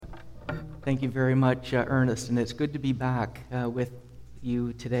Thank you very much, Ernest, and it's good to be back with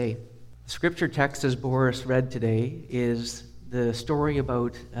you today. The scripture text, as Boris read today, is the story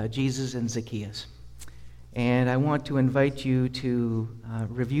about Jesus and Zacchaeus. And I want to invite you to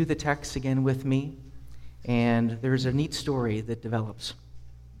review the text again with me, and there's a neat story that develops.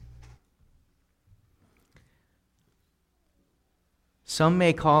 Some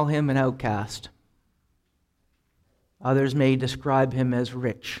may call him an outcast. Others may describe him as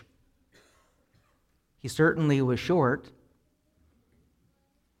rich. He certainly was short.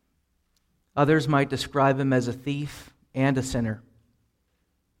 Others might describe him as a thief and a sinner.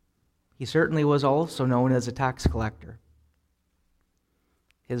 He certainly was also known as a tax collector.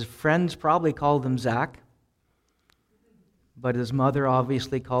 His friends probably called him Zach, but his mother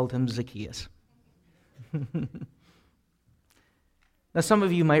obviously called him Zacchaeus. Now, some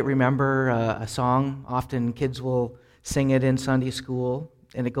of you might remember a song. Often kids will sing it in Sunday school,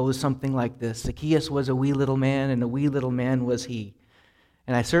 and it goes something like this: Zacchaeus was a wee little man, and a wee little man was he.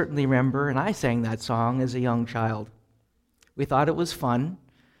 And I certainly remember, and I sang that song as a young child. We thought it was fun,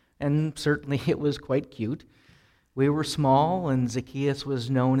 and certainly it was quite cute. We were small, and Zacchaeus was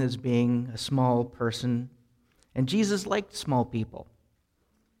known as being a small person, and Jesus liked small people,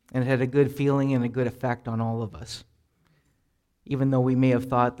 and it had a good feeling and a good effect on all of us, even though we may have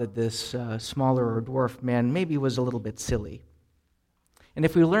thought that this smaller or dwarfed man maybe was a little bit silly. And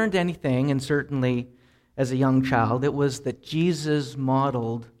if we learned anything, and certainly as a young child, it was that Jesus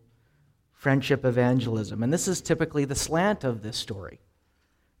modeled friendship evangelism. And this is typically the slant of this story.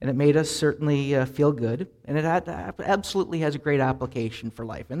 And it made us certainly feel good, and it absolutely has a great application for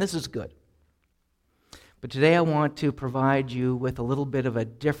life, and this is good. But today I want to provide you with a little bit of a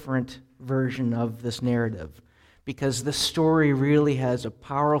different version of this narrative, because this story really has a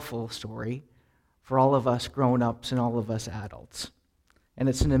powerful story for all of us grown-ups and all of us adults. And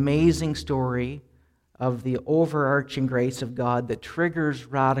it's an amazing story of the overarching grace of God that triggers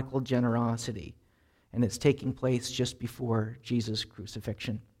radical generosity. And it's taking place just before Jesus'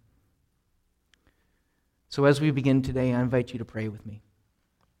 crucifixion. So as we begin today, I invite you to pray with me.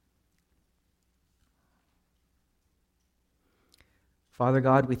 Father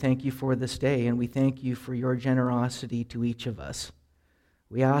God, we thank you for this day, and we thank you for your generosity to each of us.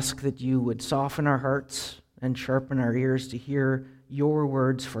 We ask that you would soften our hearts and sharpen our ears to hear your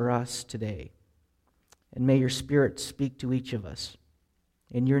words for us today. And may your Spirit speak to each of us.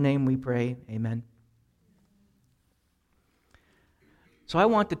 In your name we pray, amen. So I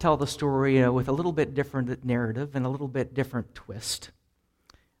want to tell the story with a little bit different narrative and a little bit different twist.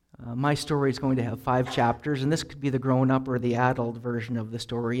 My story is going to have 5 chapters, and this could be the grown-up or the adult version of the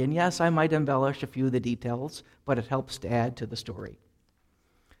story. And yes, I might embellish a few of the details, but it helps to add to the story.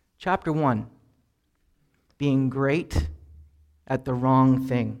 Chapter 1, being great at the wrong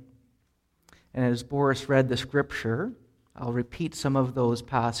thing. And as Boris read the scripture, I'll repeat some of those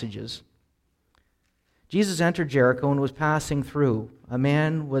passages. Jesus entered Jericho and was passing through. A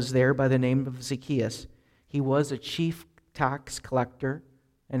man was there by the name of Zacchaeus. He was a chief tax collector,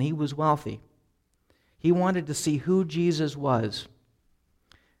 and he was wealthy. He wanted to see who Jesus was.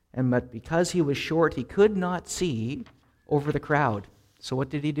 But because he was short, he could not see over the crowd. So what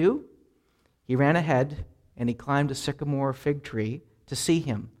did he do? He ran ahead, and he climbed a sycamore fig tree to see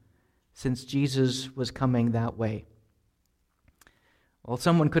him, since Jesus was coming that way. Well,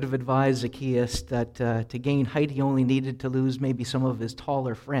 someone could have advised Zacchaeus that to gain height, he only needed to lose maybe some of his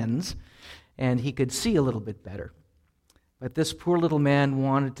taller friends, and he could see a little bit better. But this poor little man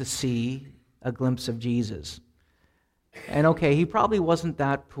wanted to see a glimpse of Jesus. And okay, he probably wasn't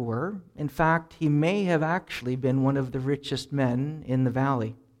that poor. In fact, he may have actually been one of the richest men in the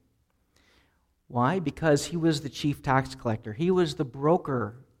valley. Why? Because he was the chief tax collector. He was the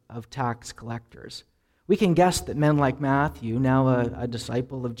broker of tax collectors. We can guess that men like Matthew, now a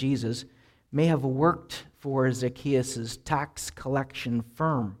disciple of Jesus, may have worked for Zacchaeus' tax collection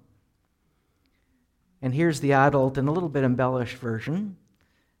firm. And here's the adult and a little bit embellished version.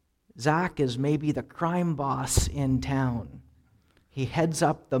 Zach is maybe the crime boss in town. He heads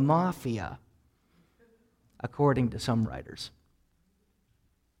up the mafia, according to some writers.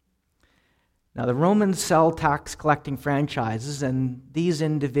 Now, the Romans sell tax collecting franchises, and these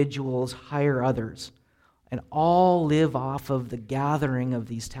individuals hire others, and all live off of the gathering of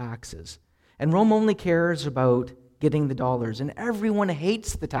these taxes. And Rome only cares about getting the dollars, and everyone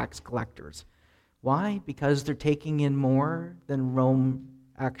hates the tax collectors. Why? Because they're taking in more than Rome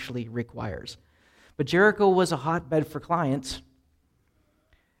actually requires. But Jericho was a hotbed for clients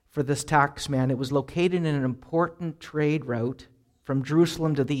for this tax man. It was located in an important trade route from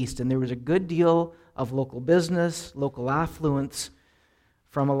Jerusalem to the east, and there was a good deal of local business, local affluence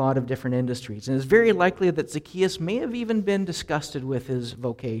from a lot of different industries. And it's very likely that Zacchaeus may have even been disgusted with his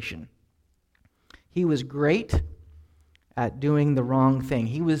vocation. He was great at doing the wrong thing.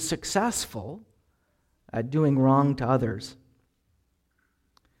 He was successful at doing wrong to others.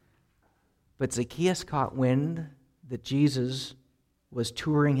 But Zacchaeus caught wind that Jesus was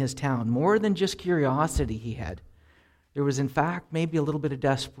touring his town. More than just curiosity he had. There was, in fact, maybe a little bit of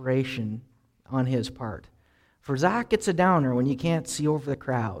desperation on his part. For Zach, it's a downer when you can't see over the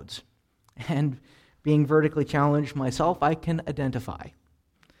crowds. And being vertically challenged myself, I can identify.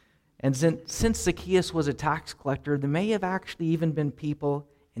 And since Zacchaeus was a tax collector, there may have actually even been people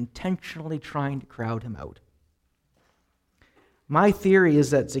intentionally trying to crowd him out. My theory is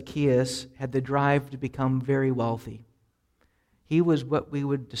that Zacchaeus had the drive to become very wealthy. He was what we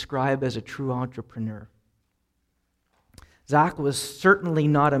would describe as a true entrepreneur. Zach was certainly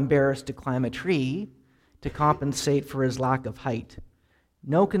not embarrassed to climb a tree to compensate for his lack of height.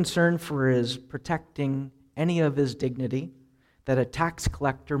 No concern for his protecting any of his dignity that a tax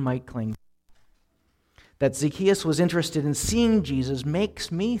collector might cling to. That Zacchaeus was interested in seeing Jesus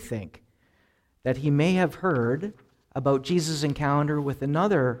makes me think that he may have heard about Jesus' encounter with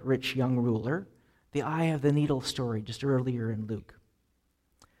another rich young ruler, the eye of the needle story just earlier in Luke.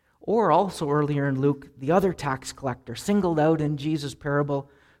 Or also earlier in Luke, the other tax collector singled out in Jesus' parable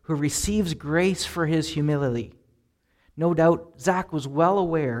who receives grace for his humility. No doubt Zach was well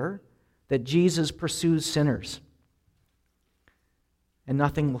aware that Jesus pursues sinners. And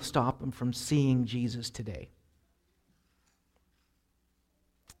nothing will stop him from seeing Jesus today.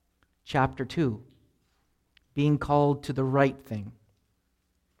 Chapter 2, being called to the right thing.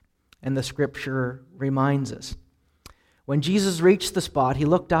 And the scripture reminds us. When Jesus reached the spot, he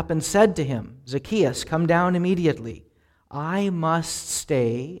looked up and said to him, "Zacchaeus, come down immediately. I must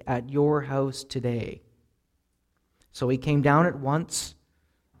stay at your house today." So he came down at once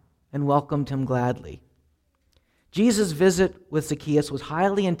and welcomed him gladly. Jesus' visit with Zacchaeus was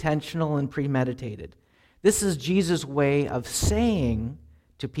highly intentional and premeditated. This is Jesus' way of saying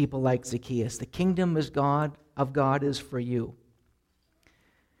to people like Zacchaeus, the kingdom of God is for you.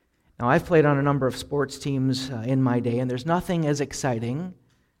 Now, I've played on a number of sports teams in my day, and there's nothing as exciting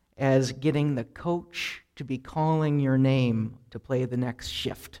as getting the coach to be calling your name to play the next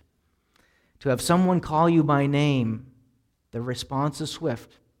shift. To have someone call you by name, the response is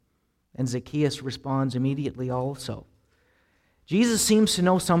swift. And Zacchaeus responds immediately also. Jesus seems to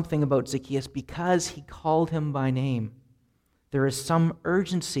know something about Zacchaeus because he called him by name. There is some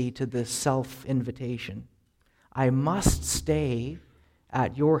urgency to this self-invitation. I must stay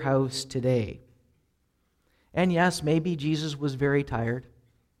at your house today. And yes, maybe Jesus was very tired,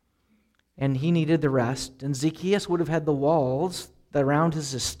 and he needed the rest, and Zacchaeus would have had the walls around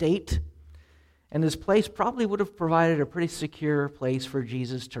his estate, and his place probably would have provided a pretty secure place for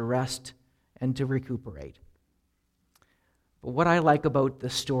Jesus to rest and to recuperate. But what I like about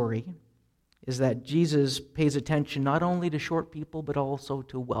this story is that Jesus pays attention not only to short people, but also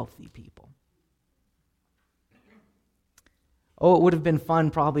to wealthy people. Oh, it would have been fun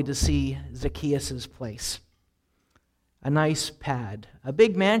probably to see Zacchaeus' place. A nice pad, a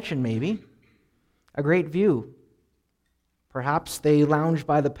big mansion maybe, a great view. Perhaps they lounged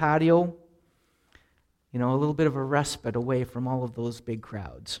by the patio, a little bit of a respite away from all of those big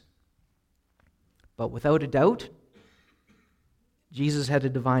crowds. But without a doubt, Jesus had a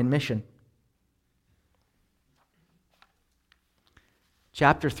divine mission.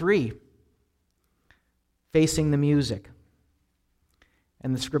 Chapter 3, facing the music.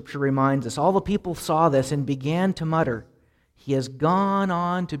 And the scripture reminds us, all the people saw this and began to mutter, "He has gone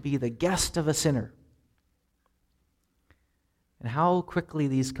on to be the guest of a sinner." And how quickly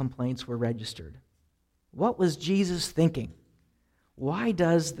these complaints were registered. What was Jesus thinking? Why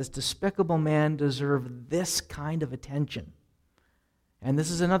does this despicable man deserve this kind of attention? And this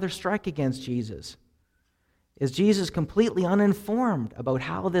is another strike against Jesus. Is Jesus completely uninformed about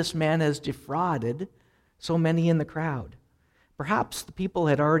how this man has defrauded so many in the crowd? Perhaps the people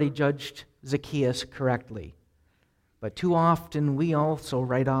had already judged Zacchaeus correctly. But too often we also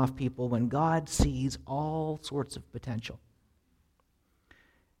write off people when God sees all sorts of potential.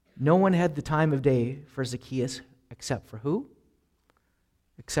 No one had the time of day for Zacchaeus except for who?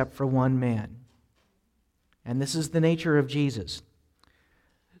 Except for one man. And this is the nature of Jesus.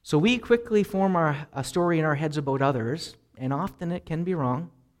 So we quickly form a story in our heads about others, and often it can be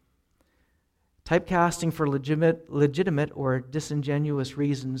wrong. Typecasting for legitimate or disingenuous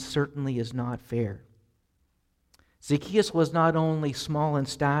reasons certainly is not fair. Zacchaeus was not only small in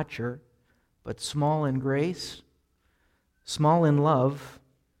stature, but small in grace, small in love,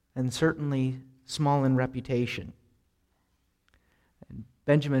 and certainly small in reputation. And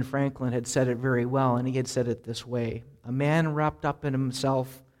Benjamin Franklin had said it very well, and he had said it this way: a man wrapped up in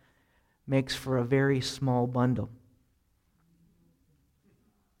himself makes for a very small bundle.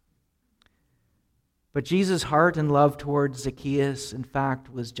 But Jesus' heart and love towards Zacchaeus, in fact,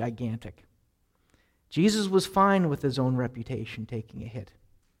 was gigantic. Jesus was fine with his own reputation taking a hit.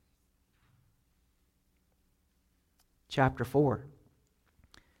 Chapter 4.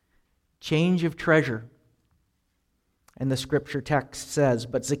 Change of treasure. And the scripture text says,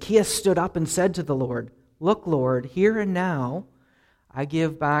 "But Zacchaeus stood up and said to the Lord, 'Look, Lord, here and now I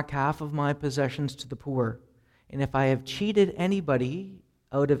give back half of my possessions to the poor. And if I have cheated anybody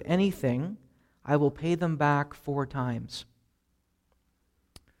out of anything, I will pay them back 4 times.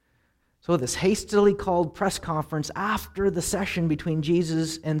 So this hastily called press conference after the session between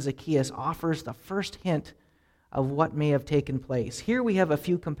Jesus and Zacchaeus offers the first hint of what may have taken place. Here we have a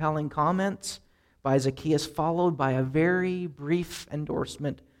few compelling comments by Zacchaeus, followed by a very brief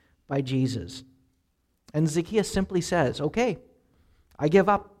endorsement by Jesus. And Zacchaeus simply says, "Okay, I give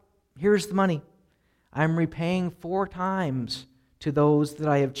up. Here's the money. I'm repaying 4 times to those that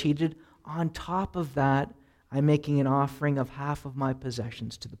I have cheated. On top of that, I'm making an offering of half of my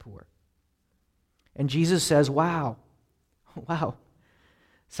possessions to the poor." And Jesus says, wow,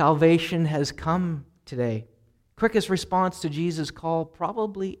 salvation has come today. Quickest response to Jesus' call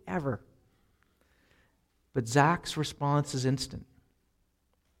probably ever. But Zach's response is instant.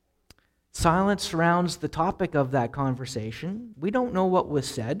 Silence surrounds the topic of that conversation. We don't know what was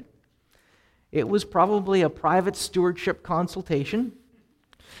said. It was probably a private stewardship consultation.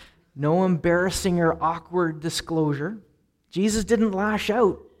 No embarrassing or awkward disclosure. Jesus didn't lash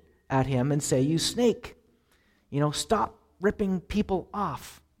out at him and say, "You snake, stop ripping people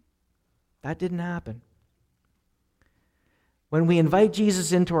off." That didn't happen. When we invite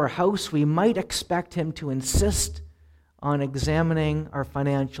Jesus into our house, we might expect him to insist on examining our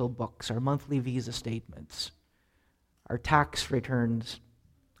financial books, our monthly Visa statements, our tax returns,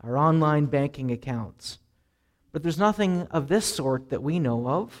 our online banking accounts. But there's nothing of this sort that we know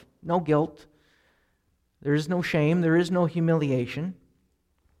of. No guilt. There is no shame. There is no humiliation.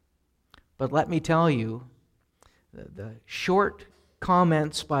 But let me tell you, the short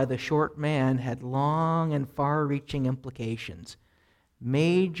comments by the short man had long and far-reaching implications,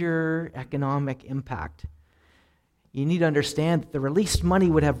 major economic impact. You need to understand that the released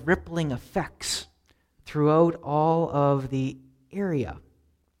money would have rippling effects throughout all of the area.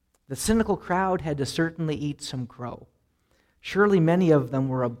 The cynical crowd had to certainly eat some crow. Surely many of them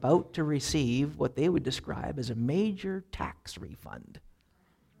were about to receive what they would describe as a major tax refund.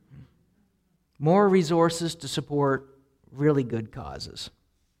 More resources to support really good causes.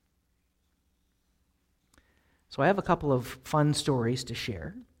 So I have a couple of fun stories to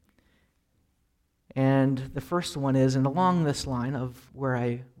share. And the first one is, and along this line of where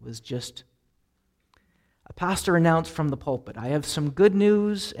I was just, a pastor announced from the pulpit, "I have some good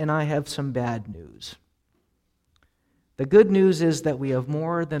news and I have some bad news." The good news is that we have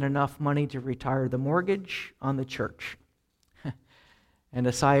more than enough money to retire the mortgage on the church. And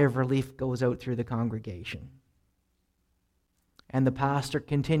a sigh of relief goes out through the congregation. And the pastor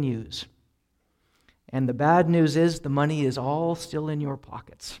continues, "And the bad news is the money is all still in your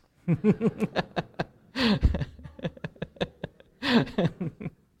pockets."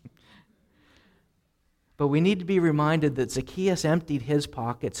 But we need to be reminded that Zacchaeus emptied his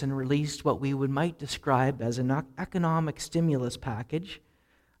pockets and released what we might describe as an economic stimulus package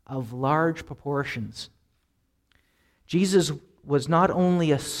of large proportions. Jesus was not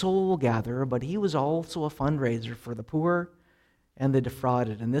only a soul gatherer, but he was also a fundraiser for the poor and the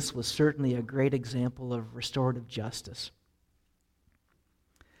defrauded, and this was certainly a great example of restorative justice.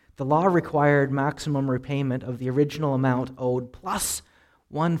 The law required maximum repayment of the original amount owed plus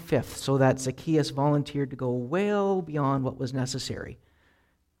 1/5, so that Zacchaeus volunteered to go well beyond what was necessary.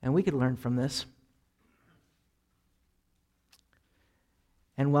 And we could learn from this.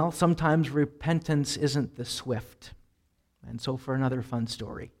 And well, sometimes repentance isn't the swift. And so for another fun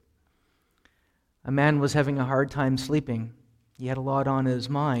story. A man was having a hard time sleeping. He had a lot on his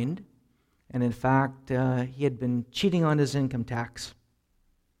mind, and in fact, he had been cheating on his income tax.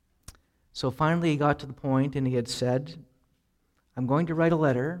 So finally he got to the point and he had said, "I'm going to write a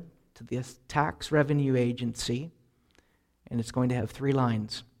letter to the tax revenue agency, and it's going to have 3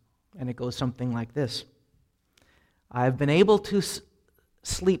 lines. And it goes something like this: I've been able to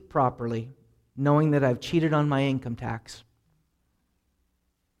sleep properly, knowing that I've cheated on my income tax.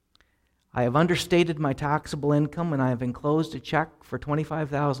 I have understated my taxable income, and I have enclosed a check for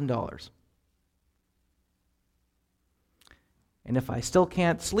 $25,000. And if I still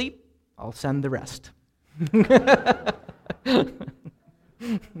can't sleep, I'll send the rest."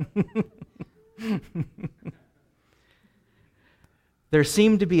 There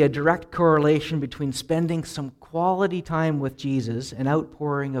seemed to be a direct correlation between spending some quality time with Jesus and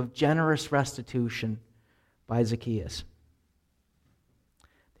outpouring of generous restitution by Zacchaeus.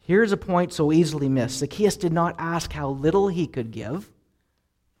 Here's a point so easily missed. Zacchaeus did not ask how little he could give,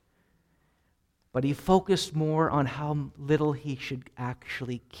 but he focused more on how little he should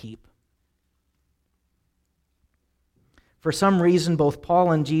actually keep. For some reason, both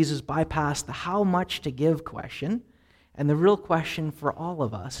Paul and Jesus bypassed the how much to give question, and the real question for all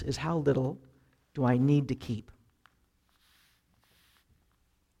of us is how little do I need to keep?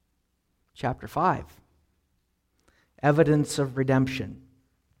 Chapter 5, evidence of redemption.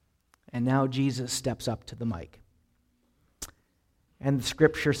 And now Jesus steps up to the mic. And the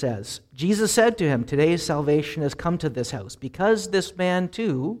scripture says, Jesus said to him, "Today's salvation has come to this house, because this man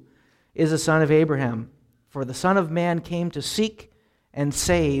too is a son of Abraham. For the Son of Man came to seek and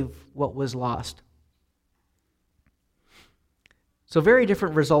save what was lost." So very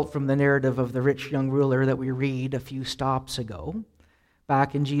different result from the narrative of the rich young ruler that we read a few stops ago,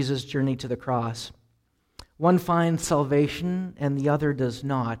 back in Jesus' journey to the cross. One finds salvation and the other does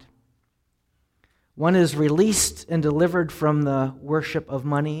not. One is released and delivered from the worship of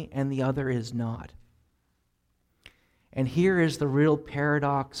money, and the other is not. And here is the real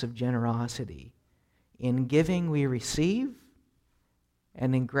paradox of generosity. In giving we receive,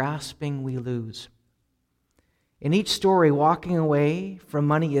 and in grasping we lose. In each story, walking away from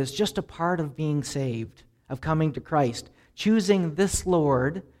money is just a part of being saved, of coming to Christ. Choosing this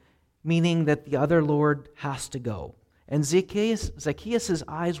Lord, meaning that the other Lord has to go. And Zacchaeus'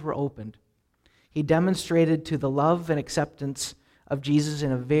 eyes were opened. He demonstrated to the love and acceptance of Jesus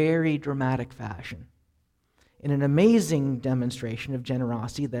in a very dramatic fashion, in an amazing demonstration of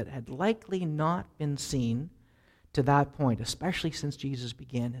generosity that had likely not been seen to that point, especially since Jesus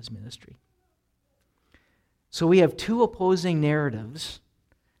began his ministry. So we have two opposing narratives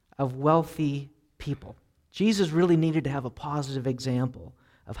of wealthy people. Jesus really needed to have a positive example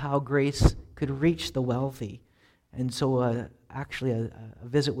of how grace could reach the wealthy. And so actually a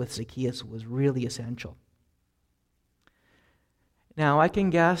visit with Zacchaeus was really essential. Now I can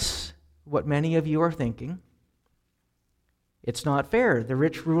guess what many of you are thinking. It's not fair. The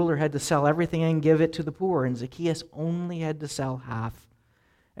rich ruler had to sell everything and give it to the poor, and Zacchaeus only had to sell half.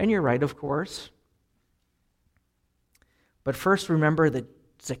 And you're right, of course. But first remember that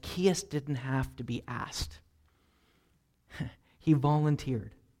Zacchaeus didn't have to be asked. He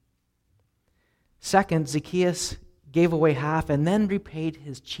volunteered. Second, Zacchaeus gave away half and then repaid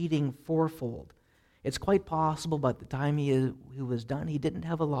his cheating fourfold. It's quite possible by the time he was done, he didn't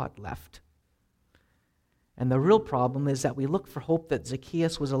have a lot left. And the real problem is that we look for hope that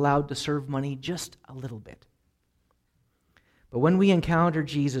Zacchaeus was allowed to serve money just a little bit. But when we encounter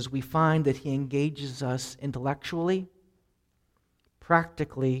Jesus, we find that he engages us intellectually,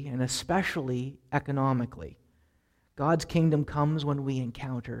 practically, and especially economically. God's kingdom comes when we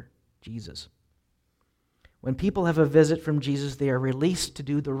encounter Jesus. When people have a visit from Jesus, they are released to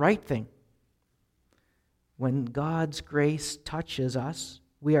do the right thing. When God's grace touches us,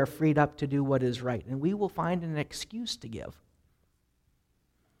 we are freed up to do what is right, and we will find an excuse to give.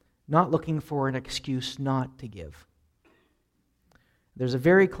 Not looking for an excuse not to give. There's a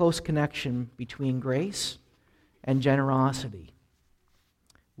very close connection between grace and generosity.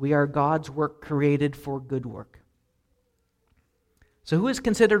 We are God's work created for good work. So who is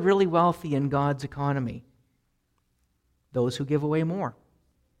considered really wealthy in God's economy? Those who give away more.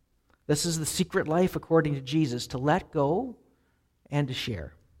 This is the secret life according to Jesus, to let go and to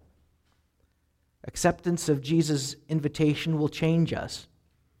share. Acceptance of Jesus' invitation will change us.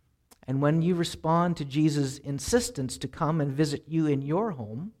 And when you respond to Jesus' insistence to come and visit you in your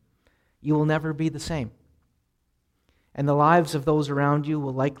home, you will never be the same. And the lives of those around you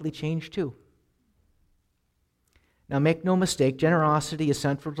will likely change too. Now make no mistake, generosity is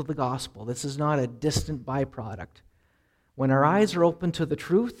central to the gospel. This is not a distant byproduct. When our eyes are open to the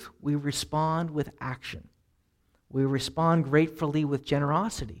truth, we respond with action. We respond gratefully with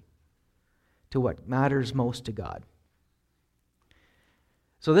generosity to what matters most to God.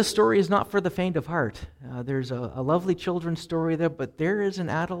 So this story is not for the faint of heart. There's a lovely children's story there, but there is an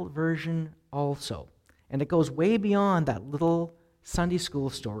adult version also. And it goes way beyond that little Sunday school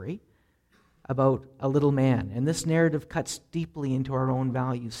story about a little man. And this narrative cuts deeply into our own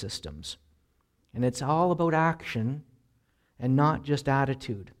value systems. And it's all about action and not just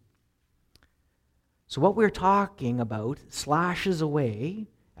attitude. So what we're talking about slashes away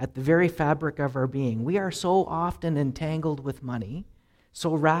at the very fabric of our being. We are so often entangled with money,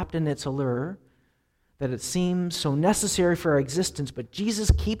 so wrapped in its allure, that it seems so necessary for our existence, but Jesus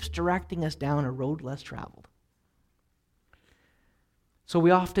keeps directing us down a road less traveled. So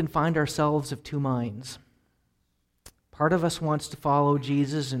we often find ourselves of two minds. Part of us wants to follow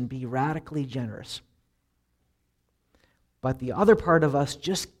Jesus and be radically generous. But the other part of us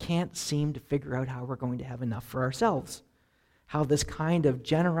just can't seem to figure out how we're going to have enough for ourselves, how this kind of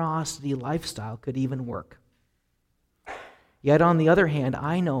generosity lifestyle could even work. Yet on the other hand,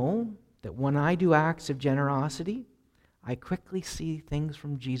 I know that when I do acts of generosity, I quickly see things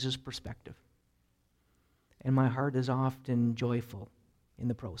from Jesus' perspective. And my heart is often joyful in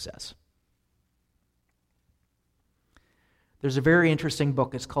the process. There's a very interesting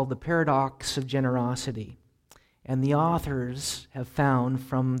book. It's called The Paradox of Generosity. And the authors have found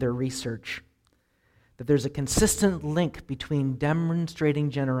from their research that there's a consistent link between demonstrating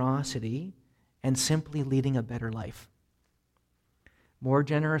generosity and simply leading a better life. More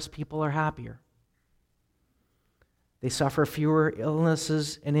generous people are happier. They suffer fewer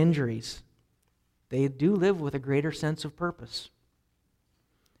illnesses and injuries. They do live with a greater sense of purpose.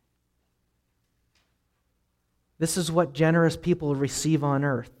 This is what generous people receive on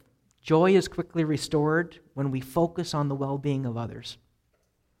earth. Joy is quickly restored when we focus on the well-being of others.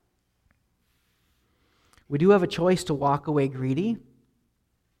 We do have a choice to walk away greedy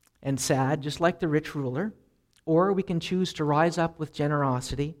and sad, just like the rich ruler, or we can choose to rise up with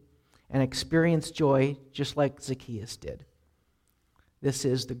generosity and experience joy just like Zacchaeus did. This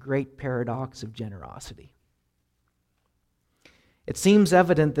is the great paradox of generosity. It seems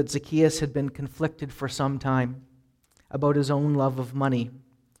evident that Zacchaeus had been conflicted for some time about his own love of money.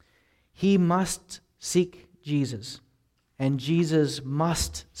 He must seek Jesus, and Jesus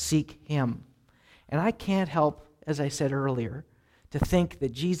must seek him. And I can't help, as I said earlier, to think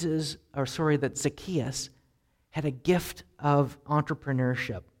that that Zacchaeus had a gift of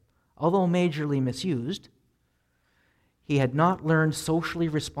entrepreneurship. Although majorly misused, he had not learned socially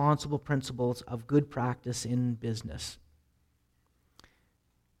responsible principles of good practice in business.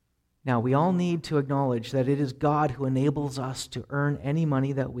 Now, we all need to acknowledge that it is God who enables us to earn any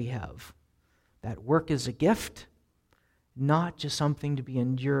money that we have. That work is a gift, not just something to be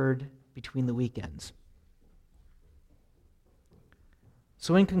endured between the weekends.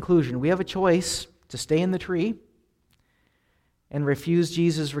 So in conclusion, we have a choice to stay in the tree and refuse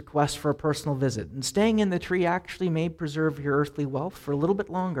Jesus' request for a personal visit. And staying in the tree actually may preserve your earthly wealth for a little bit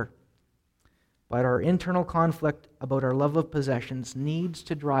longer. But our internal conflict about our love of possessions needs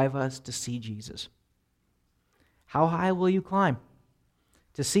to drive us to see Jesus. How high will you climb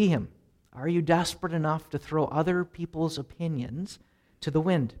to see him? Are you desperate enough to throw other people's opinions to the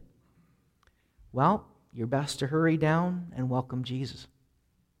wind? Well, you're best to hurry down and welcome Jesus.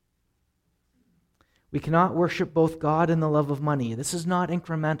 We cannot worship both God and the love of money. This is not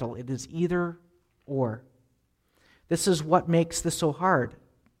incremental. It is either or. This is what makes this so hard.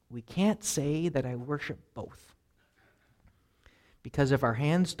 We can't say that I worship both. Because if our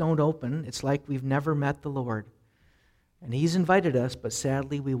hands don't open, it's like we've never met the Lord. And he's invited us, but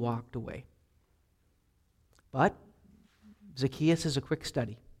sadly we walked away. But Zacchaeus is a quick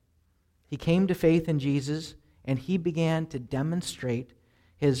study. He came to faith in Jesus, and he began to demonstrate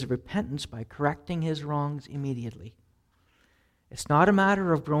his repentance by correcting his wrongs immediately. It's not a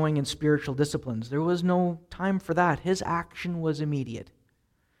matter of growing in spiritual disciplines. There was no time for that. His action was immediate.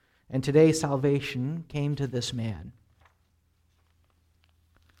 And today salvation came to this man.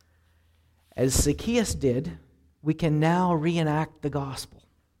 As Zacchaeus did, we can now reenact the gospel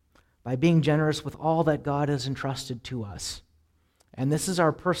by being generous with all that God has entrusted to us. And this is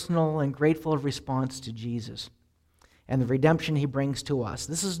our personal and grateful response to Jesus and the redemption he brings to us.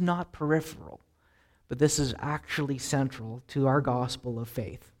 This is not peripheral, but this is actually central to our gospel of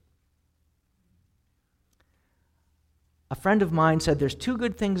faith. A friend of mine said there's two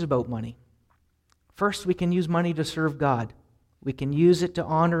good things about money. First, we can use money to serve God. We can use it to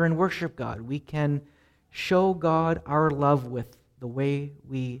honor and worship God. We can show God our love with the way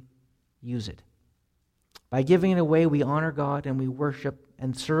we use it. By giving it away, we honor God and we worship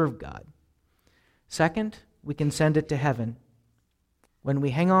and serve God. Second, we can send it to heaven. When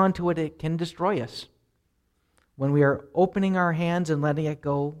we hang on to it, it can destroy us. When we are opening our hands and letting it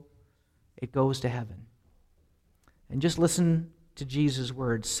go, it goes to heaven. And just listen to Jesus'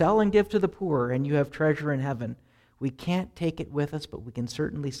 words. Sell and give to the poor, and you have treasure in heaven. We can't take it with us, but we can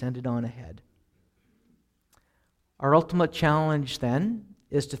certainly send it on ahead. Our ultimate challenge, then,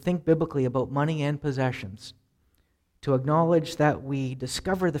 is to think biblically about money and possessions, to acknowledge that we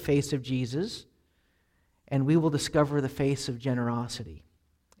discover the face of Jesus, and we will discover the face of generosity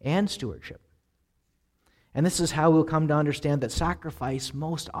and stewardship. And this is how we'll come to understand that sacrifice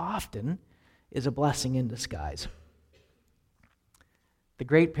most often is a blessing in disguise. The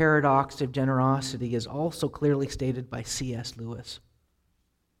great paradox of generosity is also clearly stated by C.S. Lewis.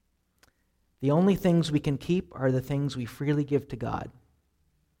 The only things we can keep are the things we freely give to God.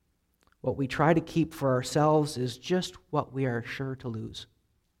 What we try to keep for ourselves is just what we are sure to lose.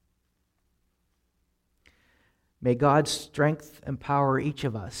 May God's strength empower each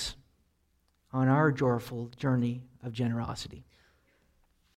of us on our joyful journey of generosity.